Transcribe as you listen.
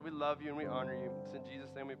love you and we honor you. It's in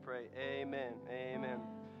Jesus' name we pray. Amen. Amen.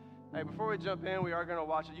 Hey, before we jump in, we are going to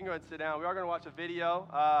watch it. You can go ahead and sit down. We are going to watch a video.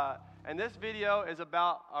 And this video is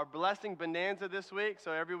about our blessing bonanza this week.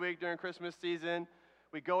 So every week during Christmas season,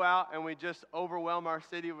 we go out and we just overwhelm our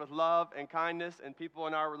city with love and kindness and people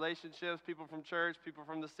in our relationships, people from church, people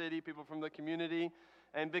from the city, people from the community.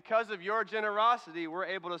 And because of your generosity, we're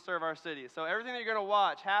able to serve our city. So everything that you're going to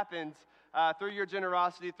watch happens through your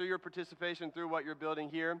generosity, through your participation, through what you're building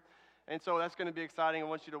here. And so that's going to be exciting. I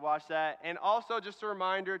want you to watch that. And also just a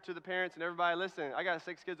reminder to the parents and everybody, listen, I got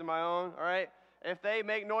 6 kids of my own, all right? If they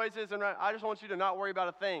make noises, and I just want you to not worry about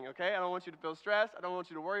a thing, okay? I don't want you to feel stressed. I don't want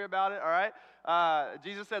you to worry about it, all right?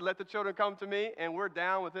 Jesus said, let the children come to me, and we're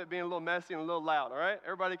down with it being a little messy and a little loud, all right?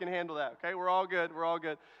 Everybody can handle that, okay? We're all good. We're all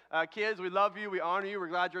good. Kids, we love you. We honor you. We're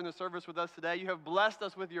glad you're in the service with us today. You have blessed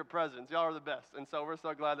us with your presence. Y'all are the best, and so we're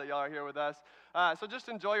so glad that y'all are here with us. So just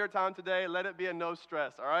enjoy your time today. Let it be a no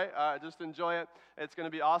stress, all right? Just enjoy it. It's going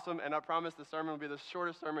to be awesome, and I promise the sermon will be the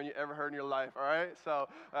shortest sermon you ever heard in your life, all right? So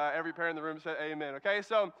every parent in the room said amen, okay?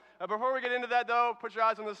 So before we get into that, though, put your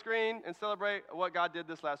eyes on the screen and celebrate what God did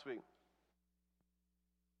this last week.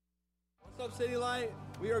 What's up, City Light?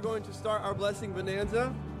 We are going to start our blessing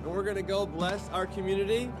bonanza, and we're going to go bless our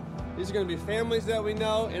community. These are going to be families that we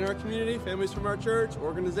know in our community, families from our church,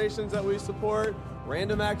 organizations that we support,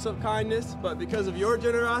 random acts of kindness. But because of your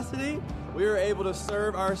generosity, we are able to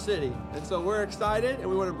serve our city. And so we're excited, and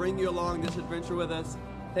we want to bring you along this adventure with us.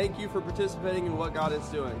 Thank you for participating in what God is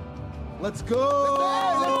doing. Let's go!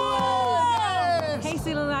 Hey,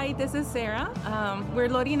 City Light, this is Sarah. We're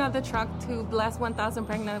loading up the truck to bless 1,000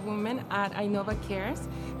 pregnant women at Inova Cares.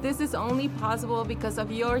 This is only possible because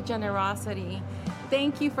of your generosity.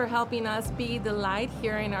 Thank you for helping us be the light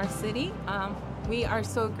here in our city. We are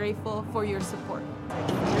so grateful for your support.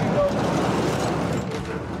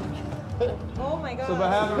 Oh my God. So on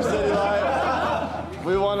behalf of City Light,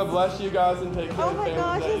 we want to bless you guys and take care Oh of my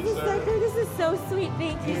gosh, this is so good. This is so sweet.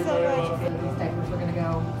 Thank you so much. These diapers were going to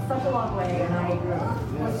go such a long way, and I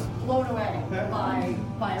was blown away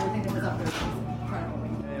by everything that was up there. It was incredible.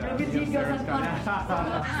 Good team goes on.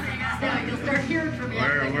 Yeah, you'll start hearing from me.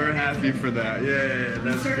 We're happy for that. Yeah,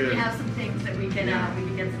 that's we certainly good. have some things that we can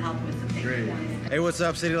get some help with. Some things. Great. Hey, what's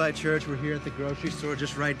up, City Light Church? We're here at the grocery store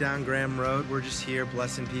just right down Graham Road. We're just here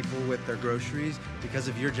blessing people with their groceries. Because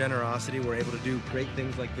of your generosity, we're able to do great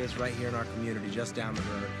things like this right here in our community, just down the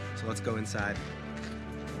road. So let's go inside.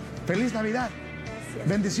 Feliz Navidad.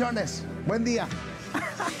 Bendiciones. Buen día.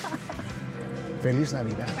 Feliz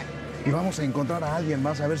Navidad. Y vamos a encontrar a alguien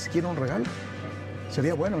más a ver si quiere un regalo.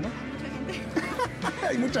 Sería bueno, ¿no?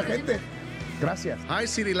 Hay mucha gente. Gracias. Hi,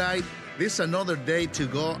 City Light. This is another day to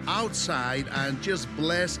go outside and just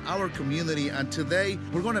bless our community. And today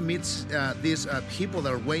we're going to meet these people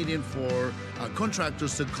that are waiting for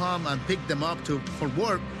contractors to come and pick them up for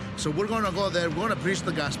work. So we're going to go there, we're going to preach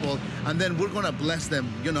the gospel, and then we're going to bless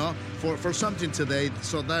them, for something today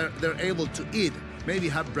so that they're able to eat, maybe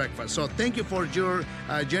have breakfast. So thank you for your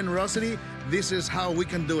generosity. This is how we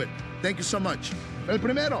can do it. Thank you so much. El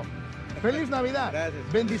primero. Feliz Navidad. Gracias.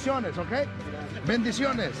 Bendiciones, ¿ok?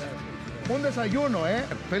 Bendiciones. Un desayuno, ¿eh?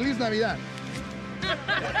 Feliz Navidad.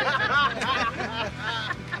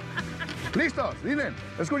 ¿Listos? Miren,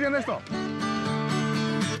 escuchen esto.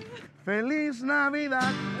 Feliz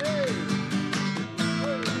Navidad.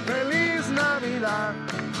 Feliz Navidad.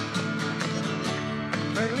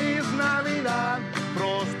 Feliz Navidad.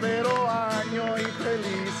 Próspero año y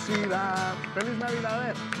felicidad. Feliz Navidad, a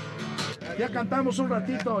ver. Ya cantamos un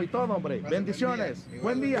ratito y todo, hombre. Bendiciones.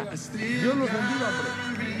 Buen día. Dios los bendiga,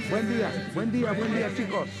 hombre. Buen día. Buen día, buen día,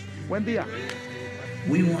 chicos. Buen día.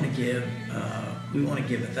 We want to give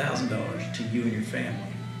 $1,000 to you and your family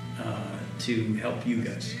to help you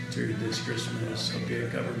guys through this Christmas. Help you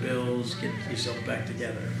cover bills, get yourself back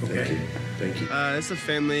together. Okay. Thank you. It's a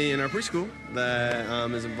family in our preschool that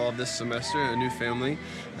is involved this semester, a new family.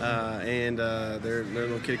 And their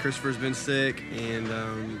little kid Christopher's been sick, and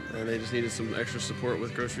they just needed some extra support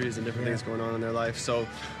with groceries and different things going on in their life. So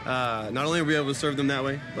not only are we able to serve them that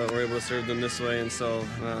way, but we're able to serve them this way. And so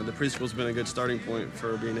the preschool's been a good starting point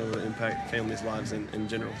for being able to impact families' lives in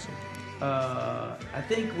general. So. I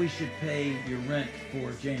think we should pay your rent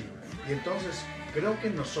for January. Y entonces creo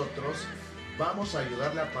que nosotros vamos a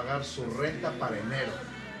ayudarle a pagar su renta para enero.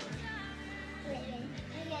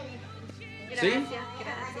 See?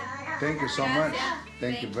 Thank you so much.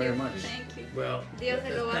 Thank you very much. Thank you. Well, Dios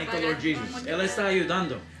te lo va a thank the pagar. Lord Jesus. Él está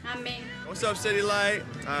ayudando. Amén. What's up, City Light?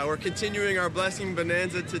 We're continuing our blessing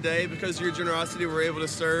bonanza today. Because of your generosity, we're able to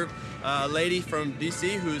serve a lady from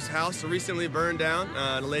DC whose house recently burned down,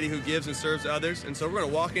 and a lady who gives and serves others. And so we're going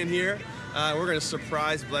to walk in here We're going to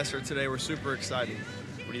surprise bless her today. We're super excited.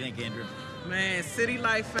 What do you think, Andrew? Man, City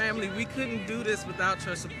Light family, we couldn't do this without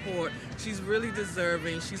your support. She's really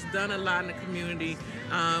deserving. She's done a lot in the community.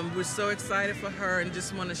 We're so excited for her and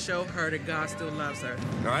just want to show her that God still loves her.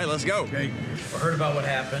 All right, let's go. Okay, I heard about what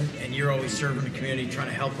happened, and you're always serving the community, trying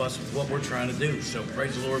to help us with what we're trying to do. So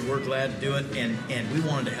praise the Lord, we're glad to do it, and we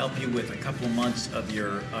wanted to help you with a couple of months of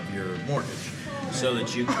your mortgage, so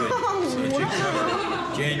that you could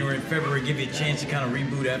cover January and February, give you a chance to kind of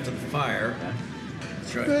reboot after the fire.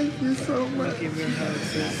 That's right. Thank you so much. Give her a hug,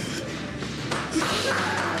 sis.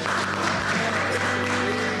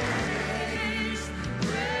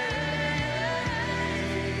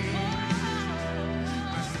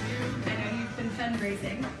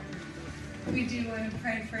 Fundraising. We do want to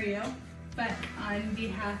pray for you, but on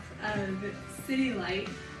behalf of City Light,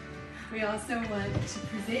 we also want to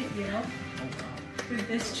present you with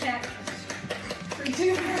this check for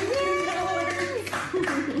 $200.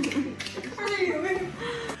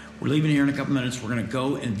 We're leaving here in a couple minutes. We're going to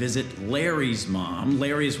go and visit Larry's mom.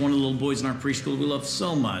 Larry is one of the little boys in our preschool we love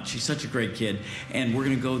so much. He's such a great kid. And we're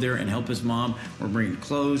going to go there and help his mom. We're bringing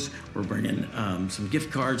clothes. We're bringing some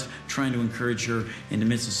gift cards, trying to encourage her in the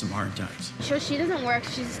midst of some hard times. So she doesn't work.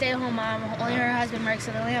 She's a stay-at-home mom. Only her husband works,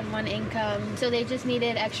 so they only have one income. So they just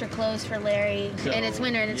needed extra clothes for Larry. And it's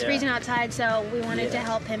winter, and it's freezing outside, so we wanted to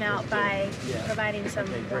help him out by providing some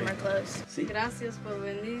warmer clothes. Gracias por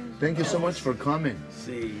venir. Thank you so much for coming.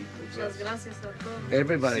 Muchas gracias a todos.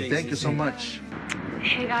 Everybody, thank you so much.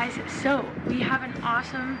 Hey guys, so we have an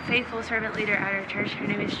awesome faithful servant leader at our church. Her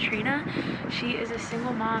name is Trina. She is a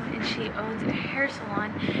single mom and she owns a hair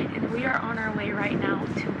salon, and we are on our way right now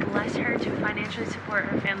to bless her to financially support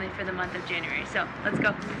her family for the month of January. So let's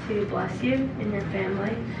go. To bless you and your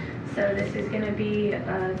family. So this is going to be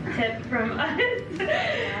a tip from us,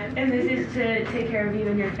 and this is to take care of you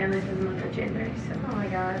and your family for the month of January. So, oh my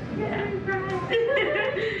God, yeah,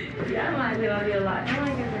 yeah, we love you a lot. Oh my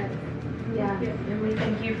goodness, yeah, and we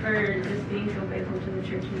thank you for just being so faithful to the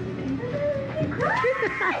church and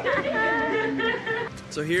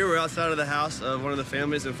So here we're outside of the house of one of the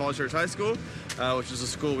families in Falls Church High School, which is a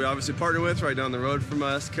school we obviously partner with right down the road from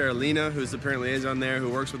us. Carolina, who's the parent liaison there, who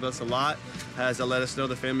works with us a lot, has let us know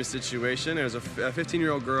the family situation. There's a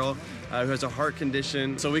 15-year-old girl who has a heart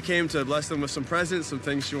condition. So we came to bless them with some presents, some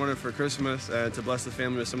things she wanted for Christmas, and to bless the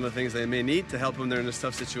family with some of the things they may need to help them during this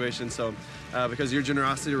tough situation. So because of your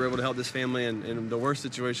generosity, we're able to help this family in the worst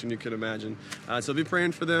situation you could imagine. So be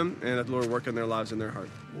praying for them and that the Lord work in their lives and their heart.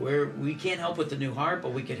 We can't help with the new heart,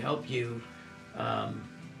 but we could help you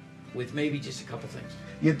with maybe just a couple things.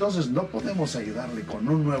 Y entonces no podemos ayudarle con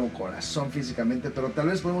un nuevo corazón físicamente, pero tal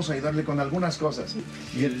vez podemos ayudarle con algunas cosas.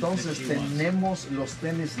 Y entonces tenemos los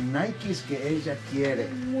tenis Nikes que ella quiere.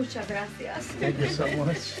 Muchas gracias. Thank you so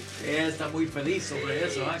much. Ella está muy feliz sobre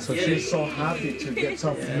eso. So she's so happy to get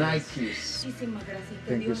some Nikes. Muchísimas gracias.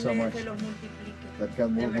 Thank you so much. Que los multiplique. That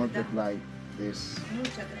can multiply this.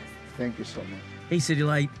 Muchas gracias. Thank you so much. Hey, City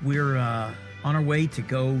Light, we're on our way to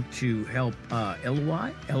go to help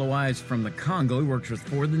Eloi. Eloi is from the Congo. He works with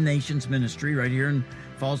For the Nations Ministry right here in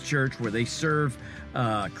Falls Church, where they serve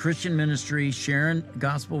Christian ministry, sharing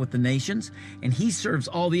gospel with the nations. And he serves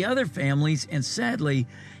all the other families. And sadly,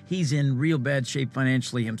 he's in real bad shape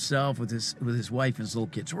financially himself with his wife and his little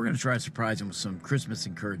kids. So we're going to try to surprise him with some Christmas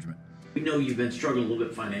encouragement. We know you've been struggling a little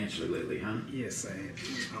bit financially lately, huh? Yes,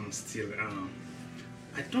 I'm still.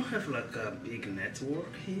 I don't have like a big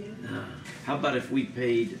network here. How about if we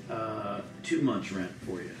paid 2 months rent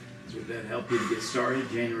for you? Would that help you to get started,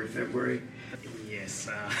 January, February? Yes.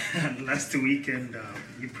 Last weekend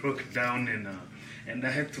it broke down and I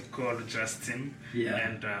had to call Justin. Yeah.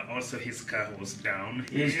 And also his car was down.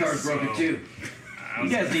 His car's broken too. You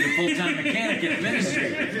guys need a full-time mechanic in the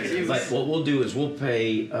ministry. But what we'll do is we'll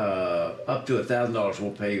pay up to $1,000.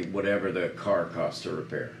 We'll pay whatever the car costs to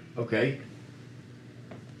repair. Okay?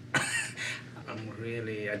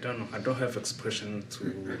 I don't know. I don't have expression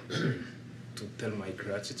to tell my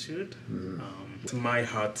gratitude. My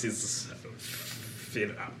heart is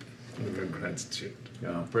filled up with gratitude.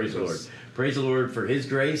 Oh, praise the Lord. Praise the Lord for His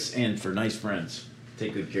grace and for nice friends.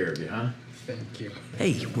 Take good care of you, huh? Thank you.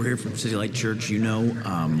 Hey, we're here from City Light Church. You know,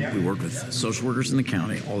 we work with social workers in the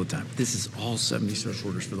county all the time. This is all 70 social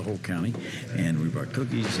workers for the whole county. And we brought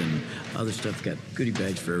cookies and other stuff. Got goodie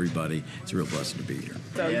bags for everybody. It's a real blessing to be here.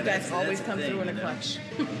 So you guys always come through in a clutch.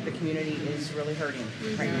 The community is really hurting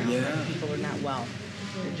right now. Yeah. People are not well.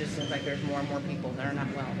 It just seems like there's more and more people that are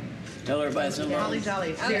not well. Tell everybody something. Holly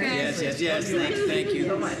Jolly. Yes. Thank you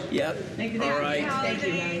so much. Yep. Thank you. All right. Thank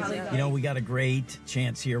you. You know, we got a great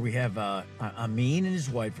chance here. We have Amin and his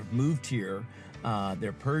wife have moved here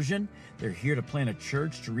They're Persian. They're here to plant a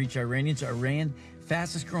church to reach Iranians. Iran,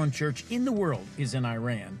 fastest growing church in the world, is in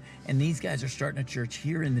Iran. And these guys are starting a church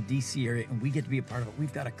here in the D.C. area, and we get to be a part of it.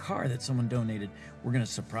 We've got a car that someone donated we're going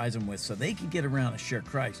to surprise them with so they can get around and share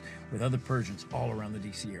Christ with other Persians all around the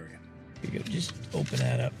D.C. area. Here you go. Just open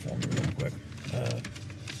that up for me real quick.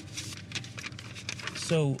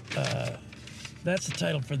 So that's the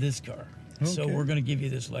title for this car. Okay. So we're going to give you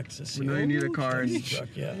this Lexus. We know you need a car. Truck,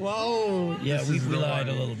 yeah. Whoa. Yeah, we lied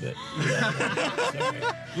a little bit.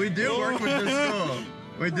 We do work with this school.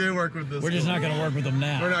 We do work with this We're just not going to work with them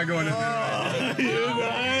now. We're not going to do it. You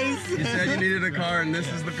guys. You said you needed a car, and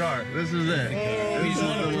this is the car. This is it. We just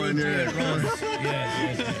want to one you're in.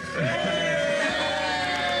 Yes.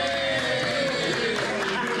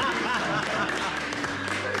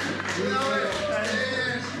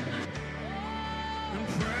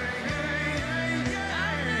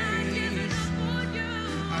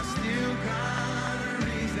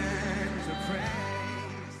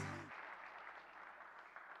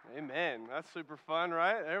 Amen. That's super fun,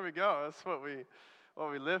 right? There we go. That's what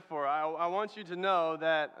we live for. I want you to know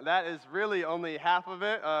that is really only half of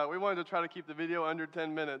it. We wanted to try to keep the video under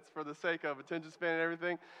 10 minutes for the sake of attention span and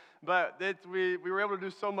everything. But we were able to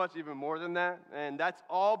do so much even more than that. And that's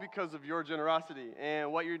all because of your generosity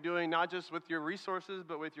and what you're doing, not just with your resources,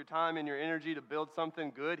 but with your time and your energy to build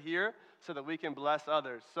something good here so that we can bless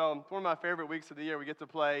others. So it's one of my favorite weeks of the year. We get to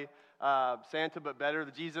play Santa, but better,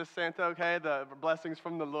 the Jesus Santa, okay, the blessings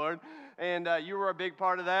from the Lord. And you were a big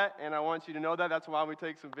part of that, and I want you to know that. That's why we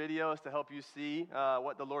take some videos to help you see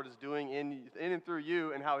what the Lord is doing in and through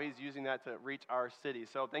you and how he's using that to reach our city.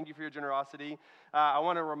 So thank you for your generosity. I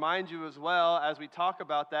want to remind you as well, as we talk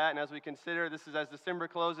about that and as we consider, this is as December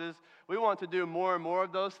closes, we want to do more and more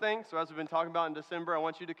of those things. So as we've been talking about in December, I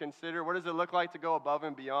want you to consider, what does it look like to go above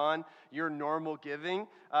and beyond your normal giving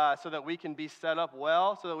so that we can be set up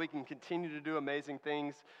well, so that we can continue to do amazing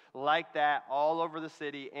things like that all over the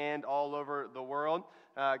city and all over the world.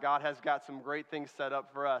 God has got some great things set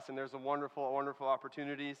up for us, and there's some wonderful, wonderful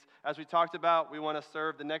opportunities. As we talked about, we want to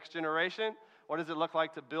serve the next generation. What does it look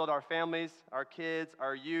like to build our families, our kids,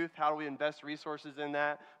 our youth? How do we invest resources in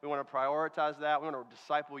that? We want to prioritize that. We want to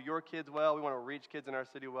disciple your kids well. We want to reach kids in our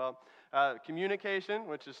city well. Communication,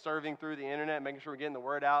 which is serving through the internet, making sure we're getting the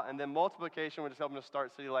word out. And then multiplication, which is helping us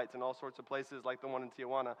start city lights in all sorts of places like the one in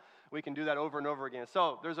Tijuana. We can do that over and over again.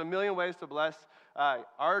 So there's a million ways to bless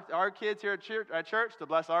our kids here at church, to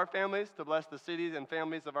bless our families, to bless the cities and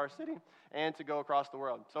families of our city, and to go across the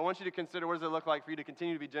world. So I want you to consider, what does it look like for you to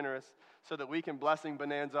continue to be generous so that we can blessing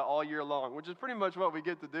Bonanza all year long, which is pretty much what we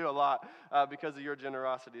get to do a lot because of your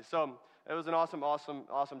generosity. So it was an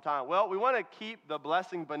awesome time. Well, we want to keep the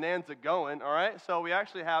blessing Bonanza going, all right? So we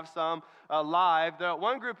actually have some live. The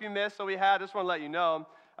one group you missed, so I just want to let you know,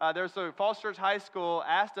 there's a Falls Church High School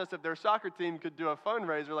asked us if their soccer team could do a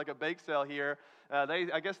fundraiser, like a bake sale here.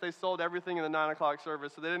 I guess they sold everything in the 9 o'clock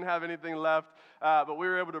service, so they didn't have anything left, but we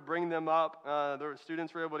were able to bring them up. The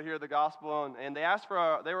students were able to hear the gospel, and they asked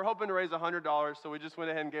they were hoping to raise $100, so we just went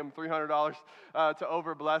ahead and gave them $300 to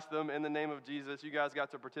overbless them in the name of Jesus. You guys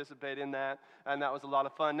got to participate in that, and that was a lot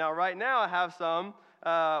of fun. Now, right now, I have some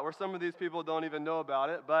where some of these people don't even know about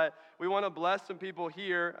it, but we want to bless some people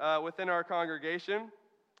here within our congregation.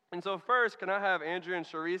 And so first, can I have Andrew and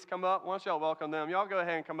Charisse come up? Why don't y'all welcome them? Y'all go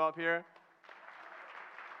ahead and come up here.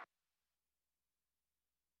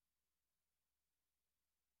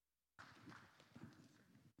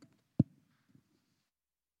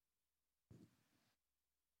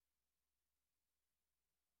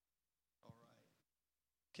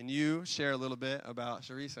 Can you share a little bit about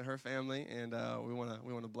Charisse and her family? And we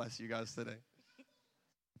want to bless you guys today.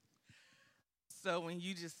 So when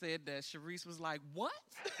you just said that, Charisse was like, what?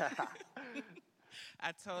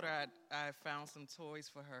 I told her I found some toys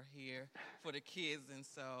for her here for the kids, and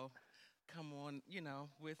so come on,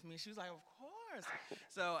 with me. She was like, of course.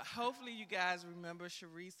 So hopefully you guys remember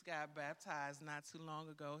Charisse got baptized not too long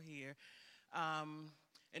ago here.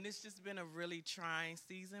 And it's just been a really trying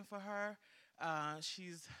season for her.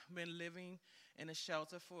 She's been living in a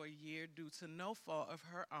shelter for a year due to no fault of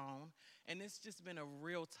her own, and it's just been a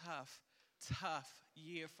real tough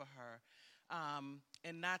year for her.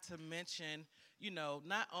 And not to mention,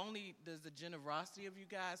 not only does the generosity of you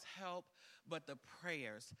guys help, but the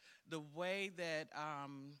prayers. The way that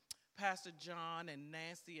Pastor John and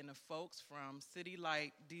Nancy and the folks from City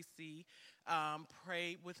Light, D.C.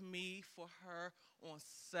 Prayed with me for her on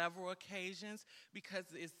several occasions because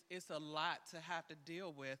it's a lot to have to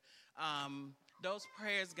deal with. Those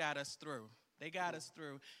prayers got us through. They got us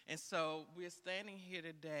through. And so we're standing here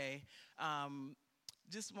today.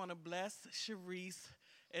 Just want to bless Charisse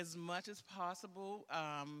as much as possible.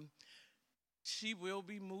 She will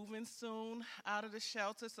be moving soon out of the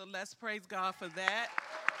shelter, so let's praise God for that.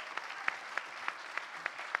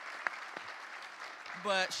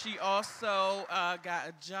 But she also got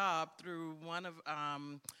a job through one of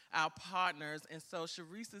our partners, and so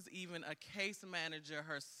Sharice is even a case manager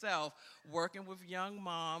herself, working with young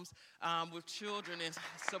moms with children and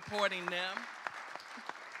supporting them.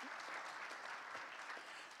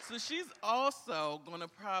 So she's also going to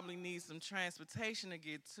probably need some transportation to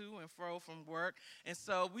get to and fro from work. And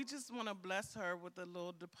so we just want to bless her with a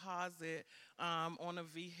little deposit on a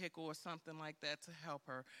vehicle or something like that to help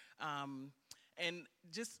her. And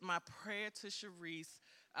just my prayer to Sharice,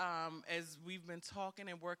 as we've been talking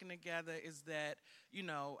and working together, is that, you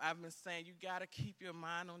know, I've been saying you got to keep your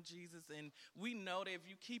mind on Jesus. And we know that if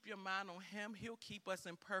you keep your mind on him, he'll keep us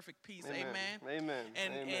in perfect peace. Amen? Amen.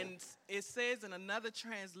 And it says in another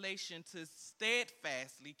translation to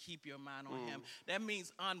steadfastly keep your mind on him. That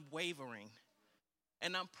means unwavering.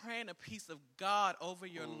 And I'm praying the peace of God over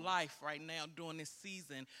your life right now during this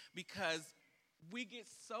season, because we get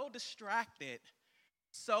so distracted.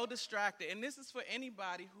 And this is for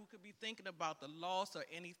anybody who could be thinking about the loss or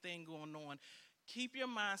anything going on. Keep your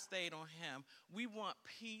mind stayed on him. We want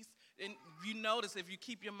peace. And you notice if you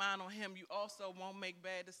keep your mind on him, you also won't make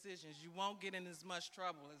bad decisions. You won't get in as much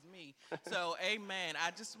trouble as me. So, amen. I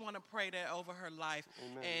just want to pray that over her life.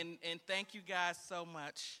 Amen. And thank you guys so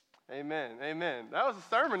much. Amen. That was a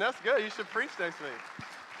sermon. That's good. You should preach next week.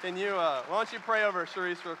 Can you, why don't you pray over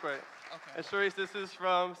Sharice real quick? Okay. And Sharice, this is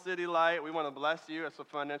from City Light. We want to bless you as a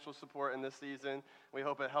financial support in this season. We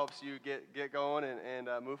hope it helps you get going and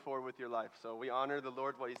move forward with your life. So we honor the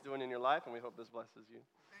Lord, what he's doing in your life, and we hope this blesses you.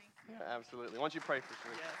 Thank you. Yeah, absolutely. Why don't you pray for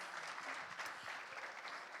Sharice? Yes.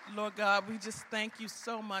 Lord God, we just thank you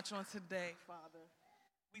so much on today, Father.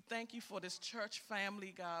 We thank you for this church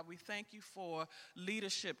family, God. We thank you for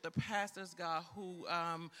leadership, the pastors, God, who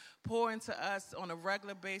pour into us on a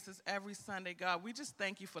regular basis every Sunday, God. We just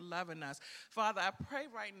thank you for loving us. Father, I pray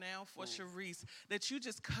right now for Sharice that you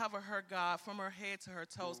just cover her, God, from her head to her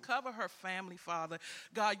toes. Cover her family, Father.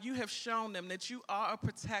 God, you have shown them that you are a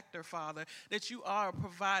protector, Father, that you are a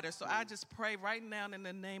provider. So I just pray right now in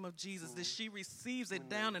the name of Jesus that she receives it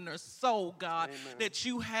down in her soul, God, that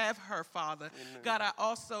you have her, Father. God, I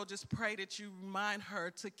also just pray that you remind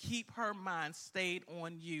her to keep her mind stayed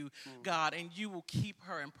on you, God, and you will keep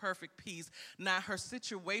her in perfect peace, not her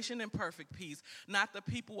situation in perfect peace, not the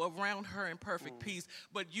people around her in perfect peace,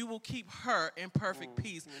 but you will keep her in perfect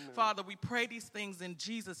peace. Father, we pray these things in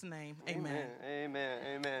Jesus' name. Amen.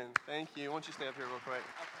 Amen. Thank you. Why don't you stay up here real quick?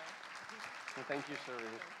 Okay. Thank you, Sharice.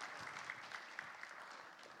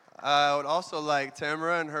 I would also like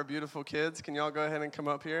Tamara and her beautiful kids. Can y'all go ahead and come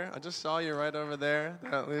up here? I just saw you right over there.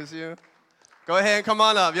 Don't lose you. Go ahead and come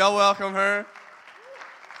on up. Y'all welcome her.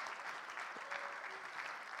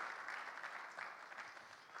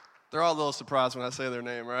 They're all a little surprised when I say their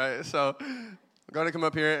name, right? So I'm going to come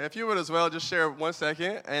up here. If you would as well, just share 1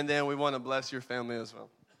 second, and then we want to bless your family as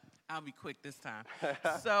well. I'll be quick this time.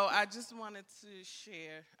 So I just wanted to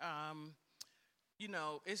share, you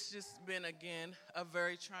know, it's just been, again, a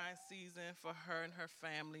very trying season for her and her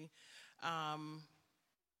family.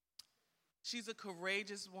 She's a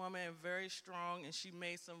courageous woman and very strong, and she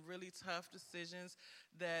made some really tough decisions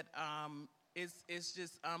that it's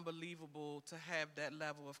just unbelievable to have that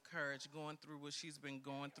level of courage going through what she's been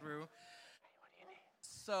going through.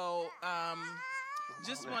 So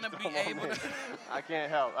just want to be able to... I can't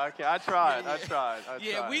help. I tried. I tried.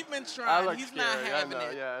 We've been trying. He's scary. not having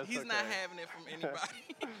it. Yeah, He's not having it from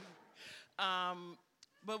anybody.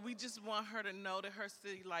 But we just want her to know that her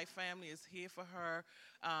City Light family is here for her.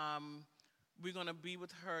 We're going to be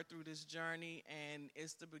with her through this journey, and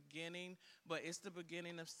it's the beginning, but it's the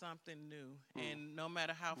beginning of something new. And no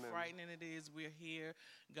matter how frightening it is, we're here.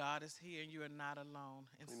 God is here, and you are not alone.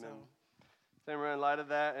 And so... Tamara, in light of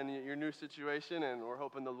that and your new situation, and we're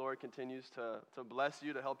hoping the Lord continues to bless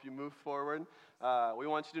you, to help you move forward. We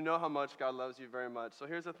want you to know how much God loves you very much. So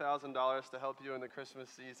here's $1,000 to help you in the Christmas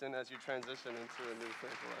season as you transition into a new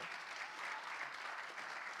faith life.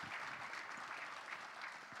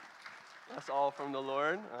 That's all from the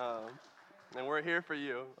Lord, and we're here for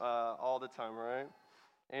you all the time, all right?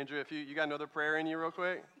 Andrew, if you got another prayer in you real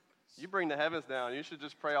quick, you bring the heavens down. You should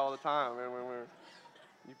just pray all the time, man.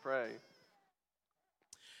 You pray.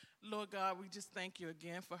 Lord God, we just thank you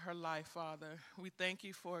again for her life, Father. We thank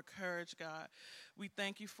you for her courage, God. We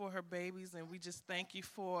thank you for her babies, and we just thank you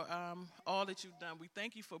for all that you've done. We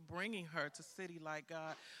thank you for bringing her to City Light,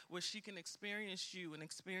 God, where she can experience you and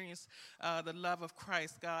experience the love of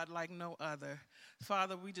Christ, God, like no other.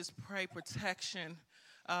 Father, we just pray protection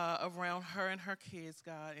around her and her kids,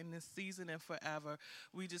 God, in this season and forever.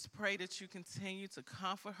 We just pray that you continue to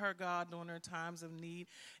comfort her, God, during her times of need,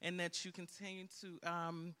 and that you continue to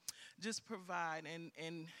just provide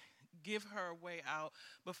and give her a way out.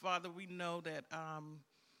 But, Father, we know that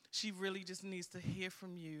she really just needs to hear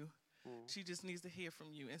from you. She just needs to hear from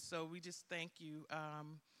you. And so we just thank you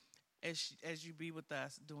as you be with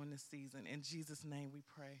us during this season. In Jesus' name we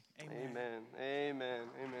pray. Amen. Amen. Amen.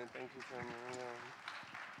 Amen. Thank you, Samuel. Yeah.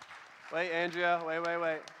 Wait, Andrea.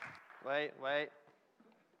 Wait.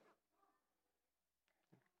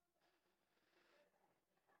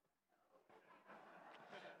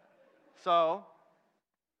 So,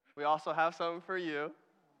 we also have something for you.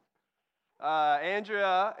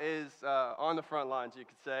 Andrea is on the front lines, you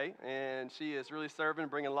could say, and she is really serving,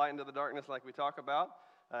 bringing light into the darkness like we talk about,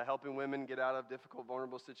 helping women get out of difficult,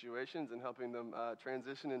 vulnerable situations and helping them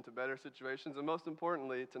transition into better situations, and most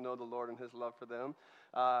importantly, to know the Lord and His love for them.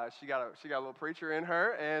 She got a little preacher in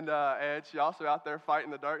her, and she also out there fighting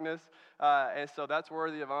the darkness, and so that's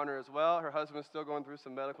worthy of honor as well. Her husband's still going through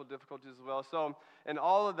some medical difficulties as well. So in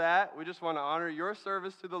all of that, we just want to honor your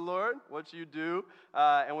service to the Lord, what you do,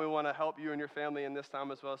 and we want to help you and your family in this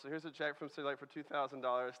time as well. So here's a check from City Light for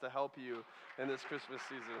 $2,000 to help you in this Christmas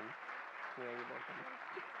season. Yeah, you're welcome.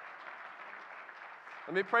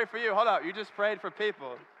 Let me pray for you. Hold up. You just prayed for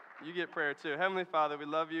people. You get prayer too. Heavenly Father, we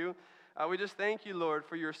love you. We just thank you, Lord,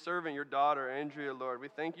 for your servant, your daughter, Andrea, Lord. We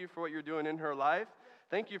thank you for what you're doing in her life.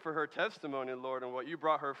 Thank you for her testimony, Lord, and what you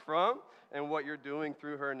brought her from and what you're doing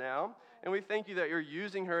through her now. And we thank you that you're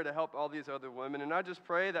using her to help all these other women. And I just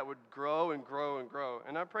pray that would grow and grow and grow.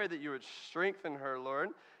 And I pray that you would strengthen her, Lord,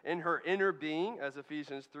 in her inner being, as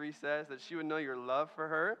Ephesians 3 says, that she would know your love for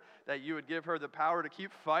her, that you would give her the power to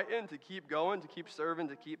keep fighting, to keep going, to keep serving,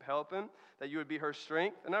 to keep helping, that you would be her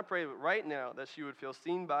strength. And I pray right now that she would feel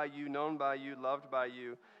seen by you, known by you, loved by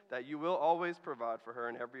you, that you will always provide for her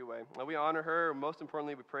in every way. And we honor her, and most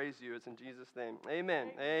importantly, we praise you. It's in Jesus' name.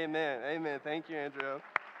 Amen. Amen. Amen. Thank you, Andrea.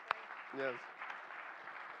 Yes.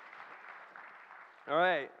 All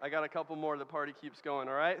right, I got a couple more. The party keeps going,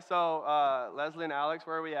 all right? So, Leslie and Alex,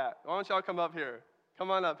 where are we at? Why don't y'all come up here?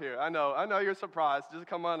 Come on up here. I know you're surprised. Just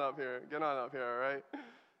come on up here. Get on up here, all right?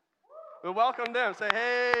 We'll welcome them. Say,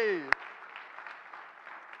 hey.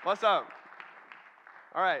 What's up?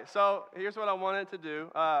 All right, so here's what I wanted to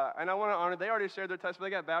do, and I want to honor. They already shared their testimony.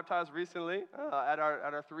 They got baptized recently at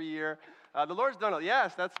our 3-year. The Lord's done it.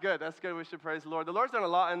 Yes, that's good. That's good. We should praise the Lord. The Lord's done a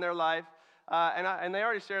lot in their life, and they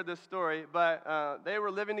already shared this story. But they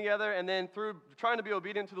were living together, and then through trying to be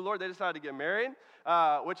obedient to the Lord, they decided to get married,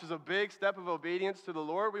 which is a big step of obedience to the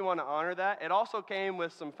Lord. We want to honor that. It also came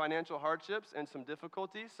with some financial hardships and some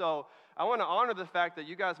difficulties. So I want to honor the fact that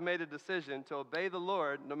you guys made a decision to obey the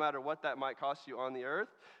Lord no matter what that might cost you on the earth.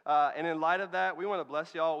 And in light of that, we want to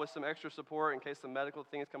bless y'all with some extra support in case some medical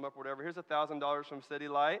things come up or whatever. Here's $1,000 from City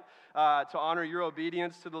Light to honor your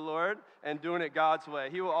obedience to the Lord and doing it God's way.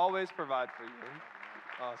 He will always provide for you.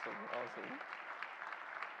 Awesome.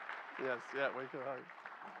 Yes, yeah, wake up.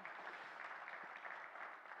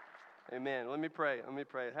 Amen. Let me pray.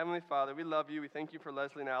 Heavenly Father, we love you. We thank you for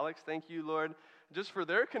Leslie and Alex. Thank you, Lord, just for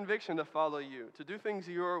their conviction to follow you, to do things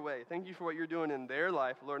your way. Thank you for what you're doing in their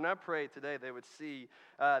life, Lord. And I pray today they would see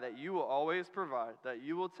that you will always provide, that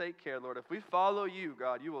you will take care, Lord. If we follow you,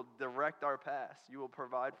 God, you will direct our paths. You will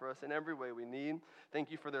provide for us in every way we need.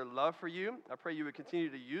 Thank you for their love for you. I pray you would continue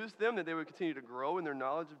to use them, that they would continue to grow in their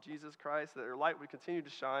knowledge of Jesus Christ, that their light would continue to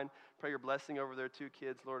shine. Pray your blessing over their 2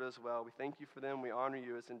 kids, Lord, as well. We thank you for them. We honor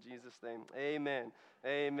you. It's in Jesus' name. Amen.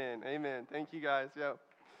 Amen. Amen. Thank you, guys. Yep.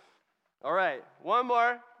 All right. One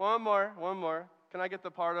more. Can I get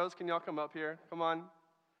the Pardos? Can y'all come up here? Come on.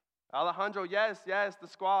 Alejandro, yes, the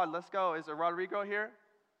squad. Let's go. Is Rodrigo here?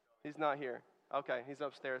 He's not here. Okay, he's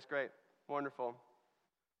upstairs. Great. Wonderful.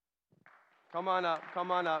 Come on up.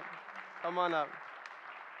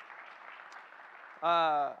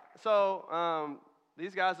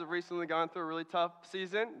 These guys have recently gone through a really tough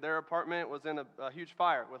season. Their apartment was in a huge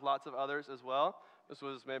fire with lots of others as well. This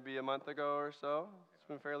was maybe a month ago or so. It's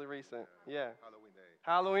been fairly recent. Yeah.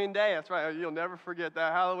 Halloween Day. That's right. You'll never forget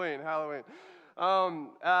that. Halloween.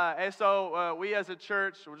 And so we as a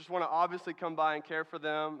church, we just want to obviously come by and care for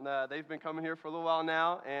them. They've been coming here for a little while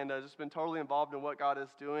now and just been totally involved in what God is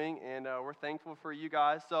doing. And we're thankful for you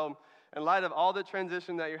guys. So in light of all the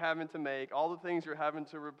transition that you're having to make, all the things you're having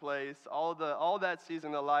to replace, all that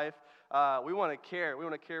season of life, we want to care. We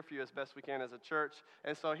want to care for you as best we can as a church.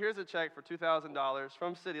 And so here's a check for $2,000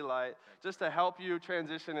 from City Light just to help you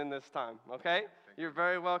transition in this time, okay? You're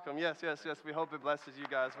very welcome. Yes. We hope it blesses you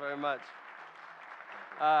guys very much.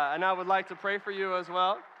 And I would like to pray for you as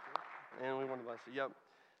well. And we want to bless you. Yep.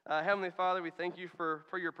 Heavenly Father, we thank you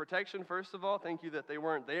for your protection, first of all. Thank you that they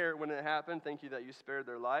weren't there when it happened. Thank you that you spared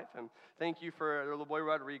their life. And thank you for little boy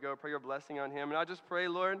Rodrigo. Pray your blessing on him. And I just pray,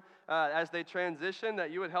 Lord, as they transition,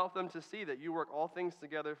 that you would help them to see that you work all things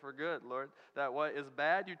together for good, Lord. That what is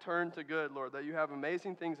bad, you turn to good, Lord. That you have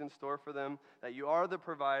amazing things in store for them. That you are the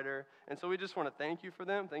provider. And so we just want to thank you for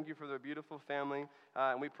them. Thank you for their beautiful family.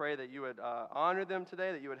 And we pray that you would honor them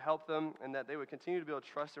today, that you would help them, and that they would continue to be able to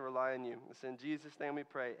trust and rely on you. It's in Jesus' name we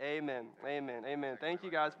pray. Amen. Amen. Amen. Thank you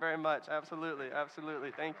guys very much. Absolutely.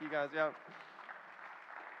 Absolutely. Thank you guys. Yeah.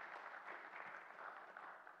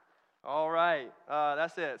 All right.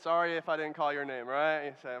 That's it. Sorry if I didn't call your name, right?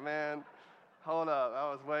 You say, man, hold up. I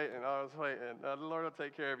was waiting. The Lord will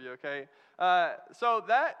take care of you, okay? So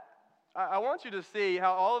that, I want you to see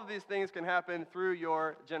how all of these things can happen through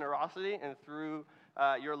your generosity and through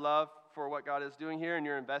your love for what God is doing here and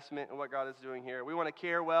your investment in what God is doing here. We want to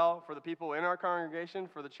care well for the people in our congregation,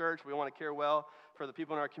 for the church. We want to care well for the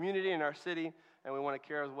people in our community, in our city, and we want to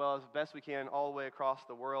care as well as best we can all the way across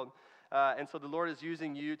the world. And so the Lord is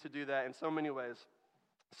using you to do that in so many ways.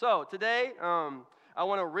 So today, I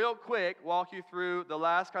want to real quick walk you through the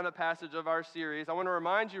last kind of passage of our series. I want to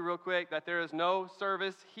remind you real quick that there is no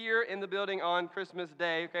service here in the building on Christmas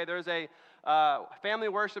Day. Okay, there's a family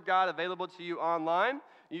worship guide available to you online.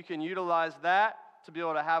 You can utilize that to be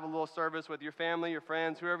able to have a little service with your family, your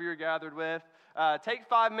friends, whoever you're gathered with. Take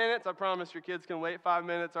 5 minutes. I promise your kids can wait 5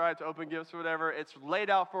 minutes, all right, to open gifts or whatever. It's laid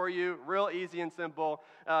out for you, real easy and simple.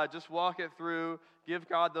 Just walk it through. Give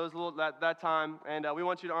God that time, and we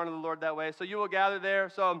want you to honor the Lord that way. So you will gather there.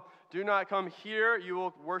 So do not come here. You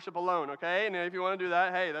will worship alone, okay? And if you want to do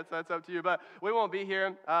that, hey, that's up to you. But we won't be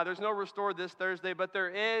here. There's no Restored this Thursday, but there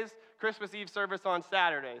is Christmas Eve service on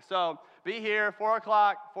Saturday. So be here, 4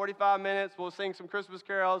 o'clock, 45 minutes. We'll sing some Christmas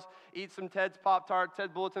carols, eat some Ted's Pop-Tarts,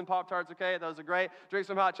 Ted Bulletin Pop-Tarts, okay? Those are great. Drink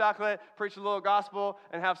some hot chocolate, preach a little gospel,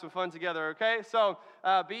 and have some fun together, okay? So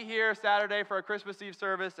be here Saturday for a Christmas Eve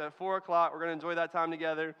service at 4 o'clock. We're going to enjoy that time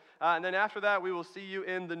together. And then after that, we will see you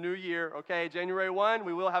in the new year, okay? January 1,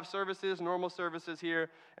 we will have services, normal services here,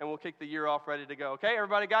 and we'll kick the year off ready to go, okay?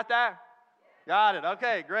 Everybody got that? Got it.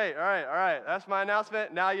 Okay, great. All right. That's my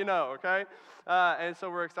announcement. Now you know, okay? And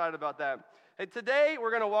so we're excited about that. Hey, today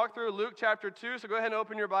we're going to walk through Luke chapter 2. So go ahead and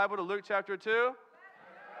open your Bible to Luke chapter 2.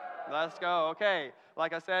 Let's go. Okay.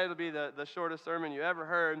 Like I said, it'll be the shortest sermon you ever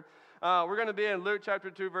heard. We're going to be in Luke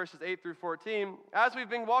chapter 2, verses 8 through 14. As we've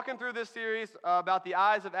been walking through this series about the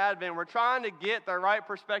eyes of Advent, we're trying to get the right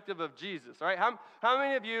perspective of Jesus, right? How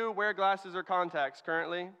many of you wear glasses or contacts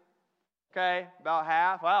currently? Okay, about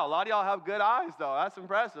half. Wow, a lot of y'all have good eyes, though. That's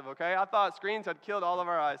impressive, okay? I thought screens had killed all of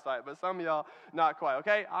our eyesight, but some of y'all, not quite,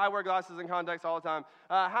 okay? I wear glasses and contacts all the time.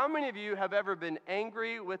 How many of you have ever been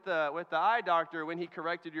angry with the eye doctor when he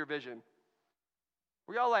corrected your vision?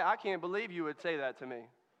 Were y'all like, I can't believe you would say that to me.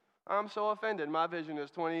 I'm so offended. My vision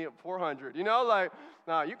is 20/400. You know, like,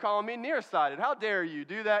 you calling me nearsighted. How dare you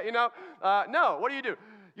do that, you know? No, what do?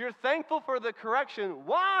 You're thankful for the correction.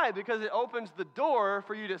 Why? Because it opens the door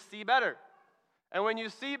for you to see better. And when you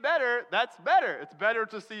see better, that's better. It's better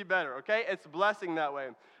to see better, okay? It's blessing that way.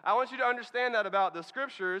 I want you to understand that about the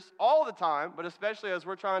scriptures all the time, but especially as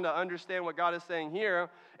we're trying to understand what God is saying here,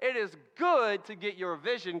 it is good to get your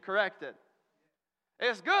vision corrected.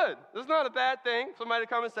 It's good. It's not a bad thing. Somebody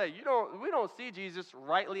come and say, we don't see Jesus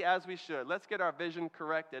rightly as we should. Let's get our vision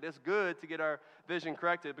corrected. It's good to get our vision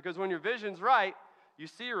corrected because when your vision's right, you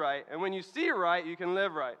see right, and when you see right, you can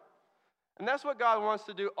live right. And that's what God wants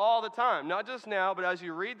to do all the time, not just now, but as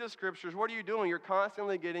you read the scriptures, what are you doing? You're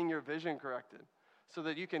constantly getting your vision corrected so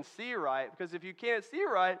that you can see right, because if you can't see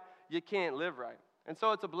right, you can't live right. And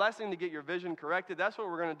so it's a blessing to get your vision corrected. That's what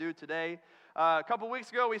we're going to do today. A couple weeks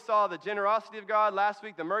ago, we saw the generosity of God. Last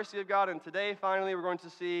week, the mercy of God. And today, finally, we're going to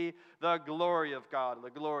see the glory of God,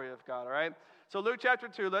 all right? So Luke chapter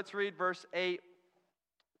 2, let's read verse 8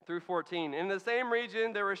 through 14. In the same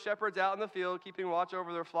region, there were shepherds out in the field, keeping watch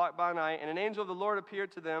over their flock by night. And an angel of the Lord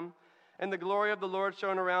appeared to them, and the glory of the Lord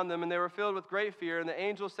shone around them, and they were filled with great fear. And the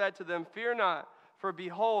angel said to them, "Fear not, for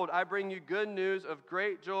behold, I bring you good news of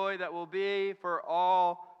great joy that will be for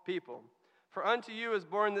all people. For unto you is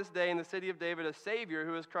born this day in the city of David a Savior,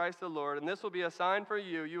 who is Christ the Lord. And this will be a sign for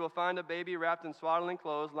you. You will find a baby wrapped in swaddling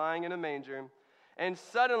clothes, lying in a manger." And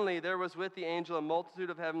suddenly there was with the angel a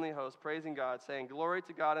multitude of heavenly hosts, praising God, saying, "Glory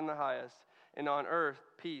to God in the highest, and on earth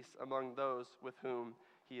peace among those with whom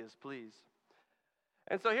he is pleased."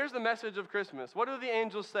 And so here's the message of Christmas. What do the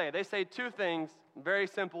angels say? They say two things, very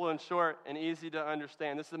simple and short and easy to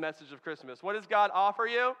understand. This is the message of Christmas. What does God offer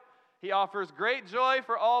you? He offers great joy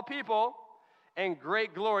for all people and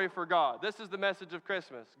great glory for God. This is the message of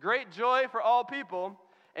Christmas. Great joy for all people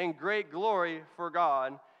and great glory for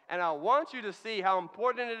God. And I want you to see how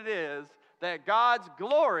important it is that God's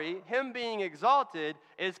glory, Him being exalted,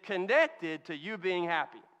 is connected to you being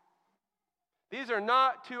happy. These are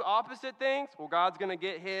not two opposite things. Well, God's going to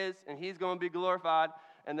get His, and He's going to be glorified,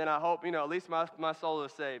 and then I hope, at least my soul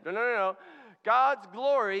is saved. No. God's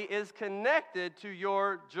glory is connected to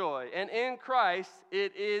your joy. And in Christ,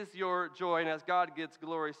 it is your joy. And as God gets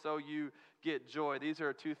glory, so you get joy. These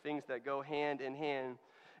are two things that go hand in hand.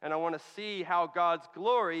 And I want to see how God's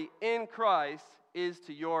glory in Christ is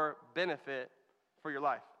to your benefit for your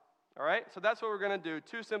life. All right? So that's what we're going to do.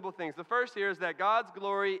 Two simple things. The first here is that God's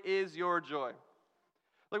glory is your joy.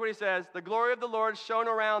 Look what he says. The glory of the Lord shone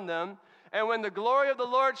around them. And when the glory of the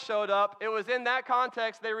Lord showed up, it was in that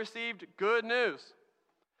context they received good news.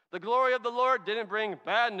 The glory of the Lord didn't bring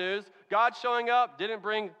bad news. God showing up didn't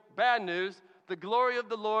bring bad news. The glory of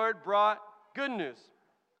the Lord brought good news.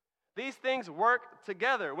 These things work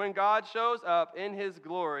together. When God shows up in His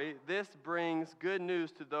glory, this brings good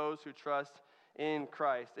news to those who trust in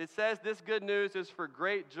Christ. It says this good news is for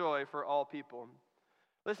great joy for all people.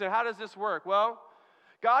 Listen, how does this work? Well,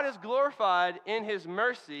 God is glorified in His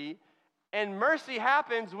mercy, and mercy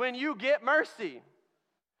happens when you get mercy.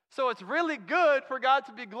 So it's really good for God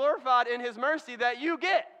to be glorified in His mercy that you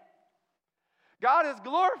get. God is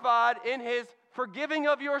glorified in His forgiving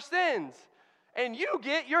of your sins, and you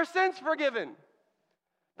get your sins forgiven.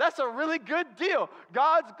 That's a really good deal.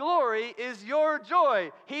 God's glory is your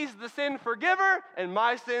joy. He's the sin forgiver, and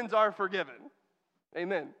my sins are forgiven.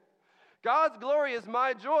 Amen. God's glory is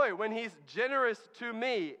my joy when He's generous to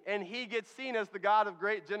me, and He gets seen as the God of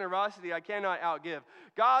great generosity I cannot outgive.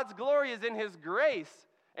 God's glory is in His grace,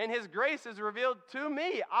 and His grace is revealed to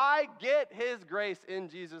me. I get His grace in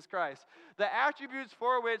Jesus Christ. The attributes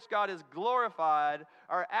for which God is glorified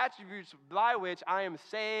are attributes by which I am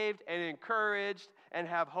saved and encouraged and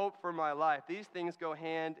have hope for my life. These things go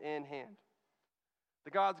hand in hand.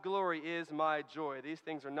 The God's glory is my joy. These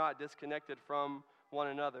things are not disconnected from one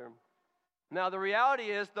another. Now, the reality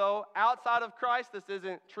is, though, outside of Christ, this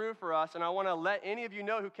isn't true for us. And I want to let any of you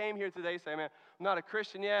know who came here today say, man, I'm not a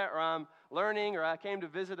Christian yet, or I'm learning, or I came to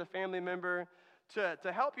visit a family member, to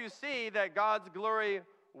help you see that God's glory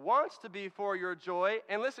wants to be for your joy.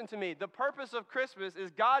 And listen to me, the purpose of Christmas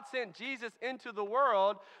is God sent Jesus into the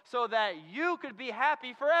world so that you could be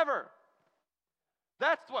happy forever.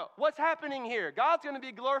 That's what's happening here. God's going to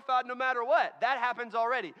be glorified no matter what. That happens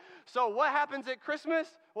already. So what happens at Christmas?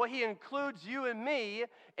 Well, He includes you and me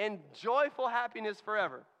in joyful happiness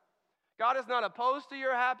forever. God is not opposed to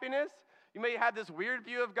your happiness. You may have this weird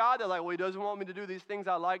view of God. They're like, well, He doesn't want me to do these things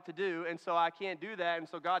I like to do, and so I can't do that, and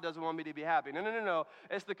so God doesn't want me to be happy. No.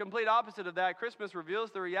 It's the complete opposite of that. Christmas reveals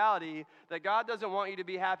the reality that God doesn't want you to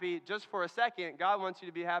be happy just for a second. God wants you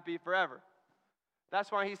to be happy forever. That's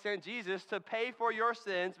why He sent Jesus to pay for your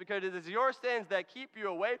sins, because it is your sins that keep you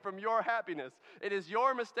away from your happiness. It is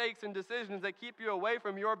your mistakes and decisions that keep you away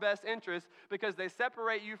from your best interests, because they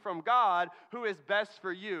separate you from God, who is best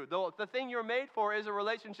for you. The thing you're made for is a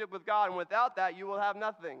relationship with God, and without that, you will have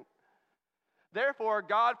nothing. Therefore,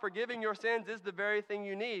 God forgiving your sins is the very thing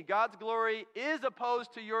you need. God's glory is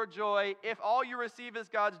opposed to your joy if all you receive is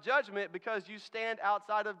God's judgment because you stand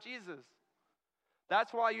outside of Jesus.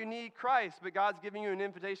 That's why you need Christ, but God's giving you an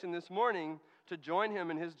invitation this morning to join Him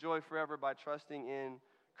in His joy forever by trusting in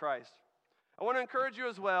Christ. I want to encourage you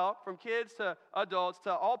as well, from kids to adults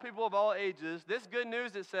to all people of all ages, this good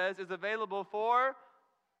news, it says, is available for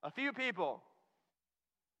a few people.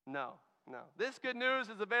 No. This good news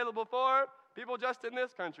is available for people just in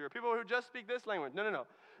this country or people who just speak this language. No.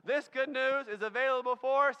 This good news is available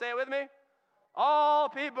for, say it with me, all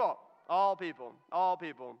people. All people.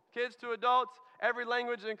 Kids to adults, every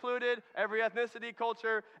language included, every ethnicity,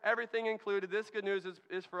 culture, everything included. This good news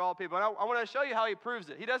is for all people. And I want to show you how He proves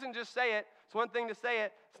it. He doesn't just say it. It's one thing to say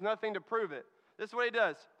it. It's another thing to prove it. This is what He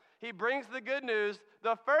does. He brings the good news.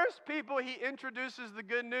 The first people He introduces the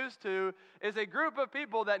good news to is a group of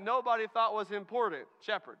people that nobody thought was important,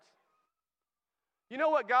 shepherds. You know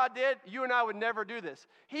what God did? You and I would never do this.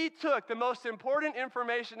 He took the most important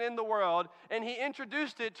information in the world and He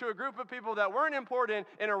introduced it to a group of people that weren't important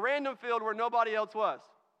in a random field where nobody else was.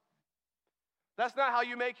 That's not how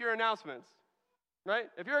you make your announcements, right?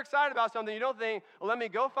 If you're excited about something, you don't think, well, let me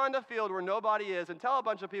go find a field where nobody is and tell a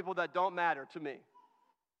bunch of people that don't matter to me.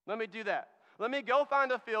 Let me do that. Let me go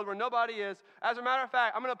find a field where nobody is. As a matter of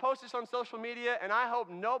fact, I'm going to post this on social media, and I hope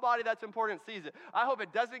nobody that's important sees it. I hope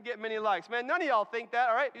it doesn't get many likes. Man, none of y'all think that,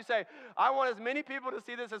 all right? You say, I want as many people to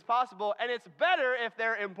see this as possible, and it's better if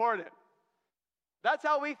they're important. That's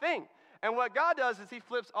how we think. And what God does is he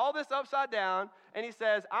flips all this upside down, and he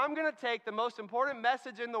says, I'm going to take the most important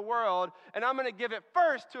message in the world, and I'm going to give it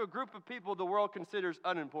first to a group of people the world considers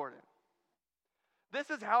unimportant. This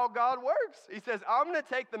is how God works. He says, I'm going to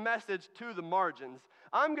take the message to the margins.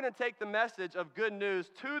 I'm going to take the message of good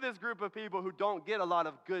news to this group of people who don't get a lot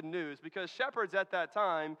of good news. Because shepherds at that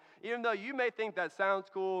time, even though you may think that sounds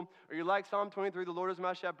cool, or you like Psalm 23, the Lord is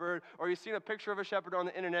my shepherd, or you've seen a picture of a shepherd on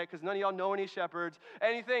the internet because none of y'all know any shepherds,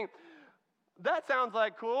 and you think, that sounds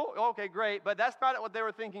like cool. Okay, great. But that's not what they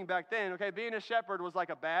were thinking back then. Okay, being a shepherd was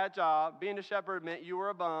like a bad job. Being a shepherd meant you were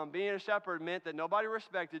a bum. Being a shepherd meant that nobody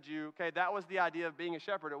respected you. Okay, that was the idea of being a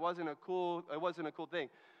shepherd. It wasn't a cool thing.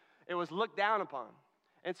 It was looked down upon.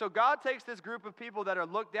 And so God takes this group of people that are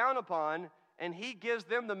looked down upon, and he gives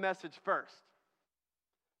them the message first.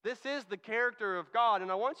 This is the character of God,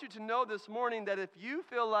 and I want you to know this morning that if you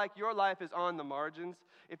feel like your life is on the margins,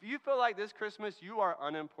 if you feel like this Christmas you are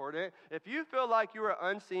unimportant, if you feel like you are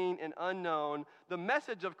unseen and unknown, the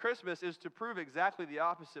message of Christmas is to prove exactly the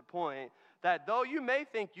opposite point, that though you may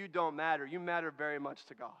think you don't matter, you matter very much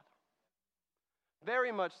to God.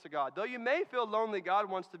 Very much to God. Though you may feel lonely, God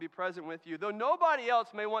wants to be present with you. Though nobody else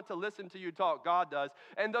may want to listen to you talk, God does.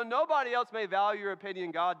 And though nobody else may value your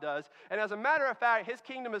opinion, God does. And as a matter of fact, his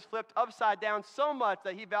kingdom is flipped upside down so much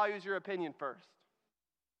that he values your opinion first.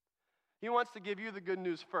 He wants to give you the good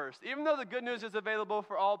news first. Even though the good news is available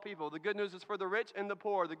for all people. The good news is for the rich and the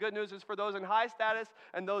poor. The good news is for those in high status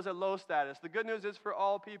and those at low status. The good news is for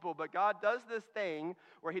all people. But God does this thing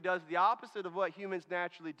where he does the opposite of what humans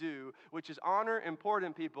naturally do, which is honor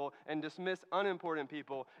important people and dismiss unimportant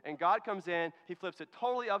people. And God comes in, he flips it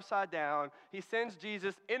totally upside down. He sends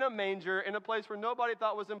Jesus in a manger, in a place where nobody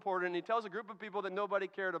thought was important. And he tells a group of people that nobody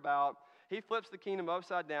cared about. He flips the kingdom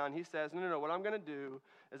upside down. He says, no, what I'm going to do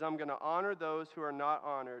is I'm going to honor those who are not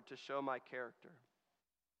honored to show my character.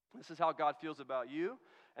 This is how God feels about you,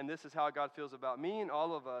 and this is how God feels about me and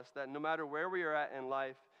all of us, that no matter where we are at in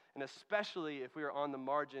life, and especially if we are on the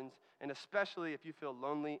margins, and especially if you feel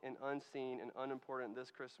lonely and unseen and unimportant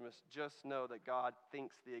this Christmas, just know that God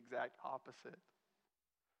thinks the exact opposite.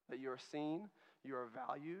 That you are seen, you are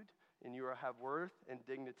valued, and you have worth and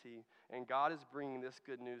dignity, and God is bringing this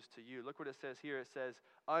good news to you. Look what it says here. It says,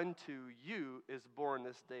 unto you is born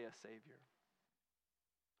this day a Savior.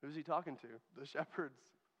 Who's he talking to? The shepherds.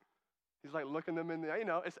 He's like looking them in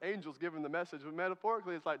the, it's angels giving the message, but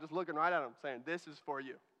metaphorically it's like just looking right at them, saying, this is for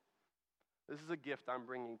you. This is a gift I'm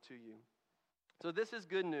bringing to you. So this is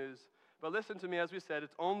good news, but listen to me, as we said,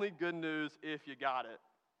 it's only good news if you got it.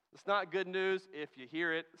 It's not good news if you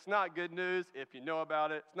hear it. It's not good news if you know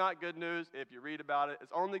about it. It's not good news if you read about it.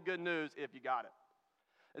 It's only good news if you got it.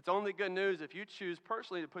 It's only good news if you choose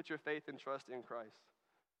personally to put your faith and trust in Christ.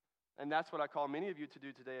 And that's what I call many of you to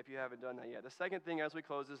do today if you haven't done that yet. The second thing as we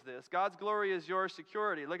close is this. God's glory is your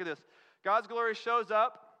security. Look at this. God's glory shows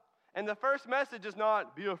up, and the first message is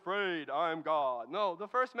not, be afraid, I am God. No, the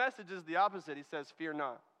first message is the opposite. He says, fear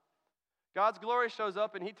not. God's glory shows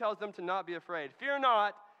up, and he tells them to not be afraid. Fear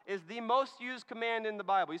not is the most used command in the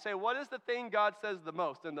Bible. You say, what is the thing God says the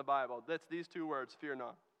most in the Bible? That's these two words, fear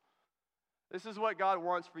not. This is what God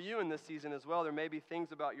wants for you in this season as well. There may be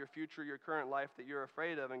things about your future, your current life that you're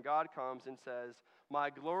afraid of, and God comes and says, my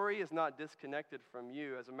glory is not disconnected from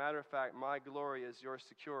you. As a matter of fact, my glory is your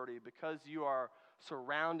security. Because you are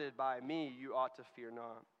surrounded by me, you ought to fear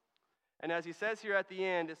not. And as he says here at the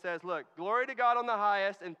end, it says, look, glory to God on the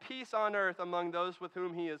highest and peace on earth among those with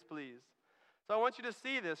whom he is pleased. So I want you to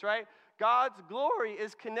see this, right? God's glory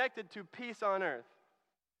is connected to peace on earth.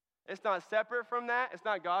 It's not separate from that. It's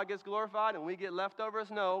not God gets glorified and we get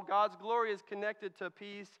leftovers. No, God's glory is connected to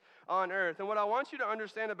peace on earth. And what I want you to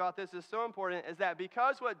understand about this is so important is that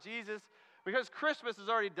because Christmas is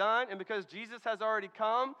already done and because Jesus has already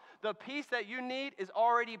come, the peace that you need is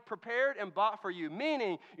already prepared and bought for you.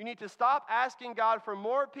 Meaning, you need to stop asking God for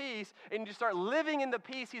more peace and you start living in the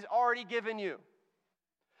peace he's already given you.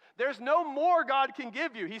 There's no more God can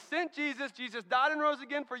give you. He sent Jesus. Jesus died and rose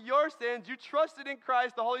again for your sins. You trusted in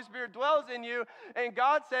Christ. The Holy Spirit dwells in you. And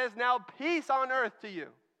God says, now peace on earth to you.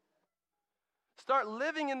 Start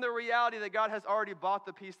living in the reality that God has already bought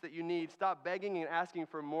the peace that you need. Stop begging and asking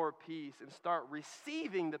for more peace and start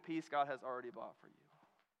receiving the peace God has already bought for you.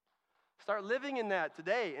 Start living in that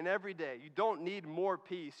today and every day. You don't need more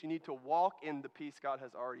peace. You need to walk in the peace God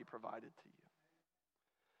has already provided to you.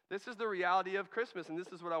 This is the reality of Christmas, and this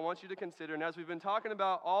is what I want you to consider. And as we've been talking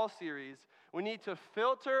about all series, we need to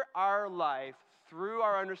filter our life through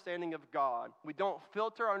our understanding of God. We don't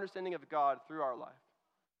filter our understanding of God through our life.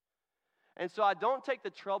 And so I don't take the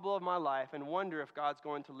trouble of my life and wonder if God's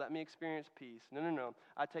going to let me experience peace. No.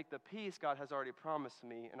 I take the peace God has already promised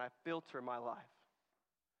me, and I filter my life.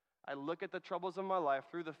 I look at the troubles of my life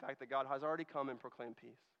through the fact that God has already come and proclaimed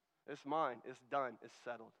peace. It's mine. It's done. It's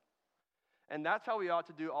settled. And that's how we ought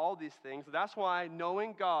to do all these things. That's why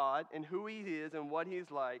knowing God and who He is and what He's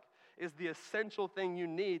like is the essential thing you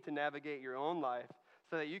need to navigate your own life,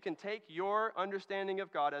 so that you can take your understanding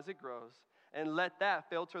of God as it grows and let that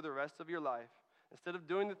filter the rest of your life, instead of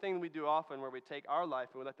doing the thing we do often where we take our life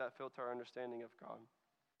and we let that filter our understanding of God.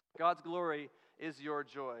 God's glory is your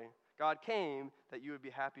joy. God came that you would be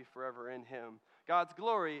happy forever in Him. God's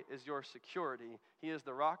glory is your security. He is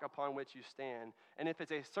the rock upon which you stand. And if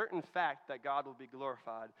it's a certain fact that God will be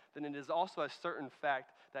glorified, then it is also a certain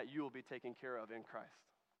fact that you will be taken care of in Christ.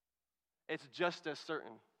 It's just as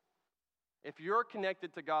certain. If you're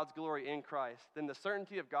connected to God's glory in Christ, then the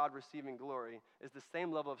certainty of God receiving glory is the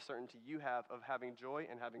same level of certainty you have of having joy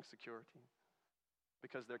and having security,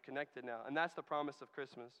 because they're connected now. And that's the promise of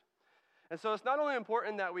Christmas. And so it's not only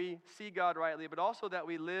important that we see God rightly, but also that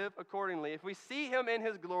we live accordingly. If we see Him in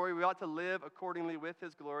His glory, we ought to live accordingly with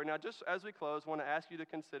His glory. Now, just as we close, I want to ask you to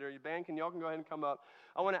consider, y'all can go ahead and come up.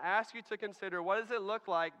 I want to ask you to consider, what does it look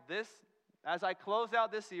like as I close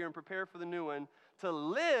out this year and prepare for the new one, to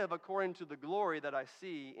live according to the glory that I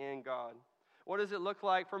see in God? What does it look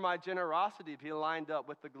like for my generosity to be lined up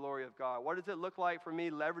with the glory of God? What does it look like for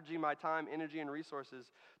me leveraging my time, energy, and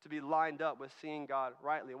resources to be lined up with seeing God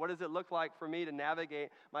rightly? What does it look like for me to navigate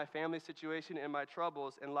my family situation and my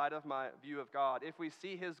troubles in light of my view of God? If we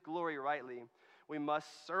see His glory rightly, we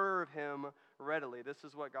must serve Him readily. This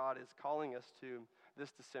is what God is calling us to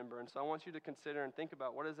this December. And so I want you to consider and think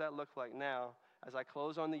about, what does that look like now as I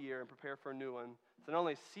close on the year and prepare for a new one, to not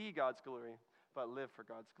only see God's glory, but live for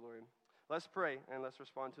God's glory. Let's pray and let's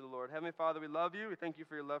respond to the Lord. Heavenly Father, we love you. We thank you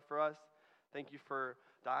for your love for us. Thank you for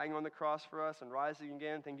dying on the cross for us and rising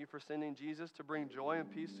again. Thank you for sending Jesus to bring joy and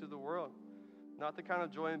peace to the world. Not the kind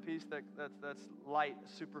of joy and peace that's light,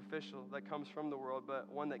 superficial, that comes from the world,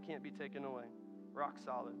 but one that can't be taken away, rock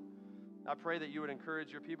solid. I pray that you would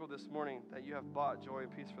encourage your people this morning, that you have bought joy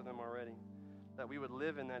and peace for them already, that we would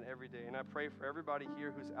live in that every day. And I pray for everybody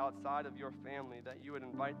here who's outside of your family, that you would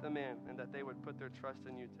invite them in and that they would put their trust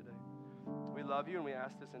in you today. We love you, and we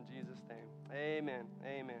ask this in Jesus' name. Amen.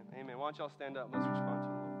 Amen. Amen. Why don't y'all stand up? Let's respond.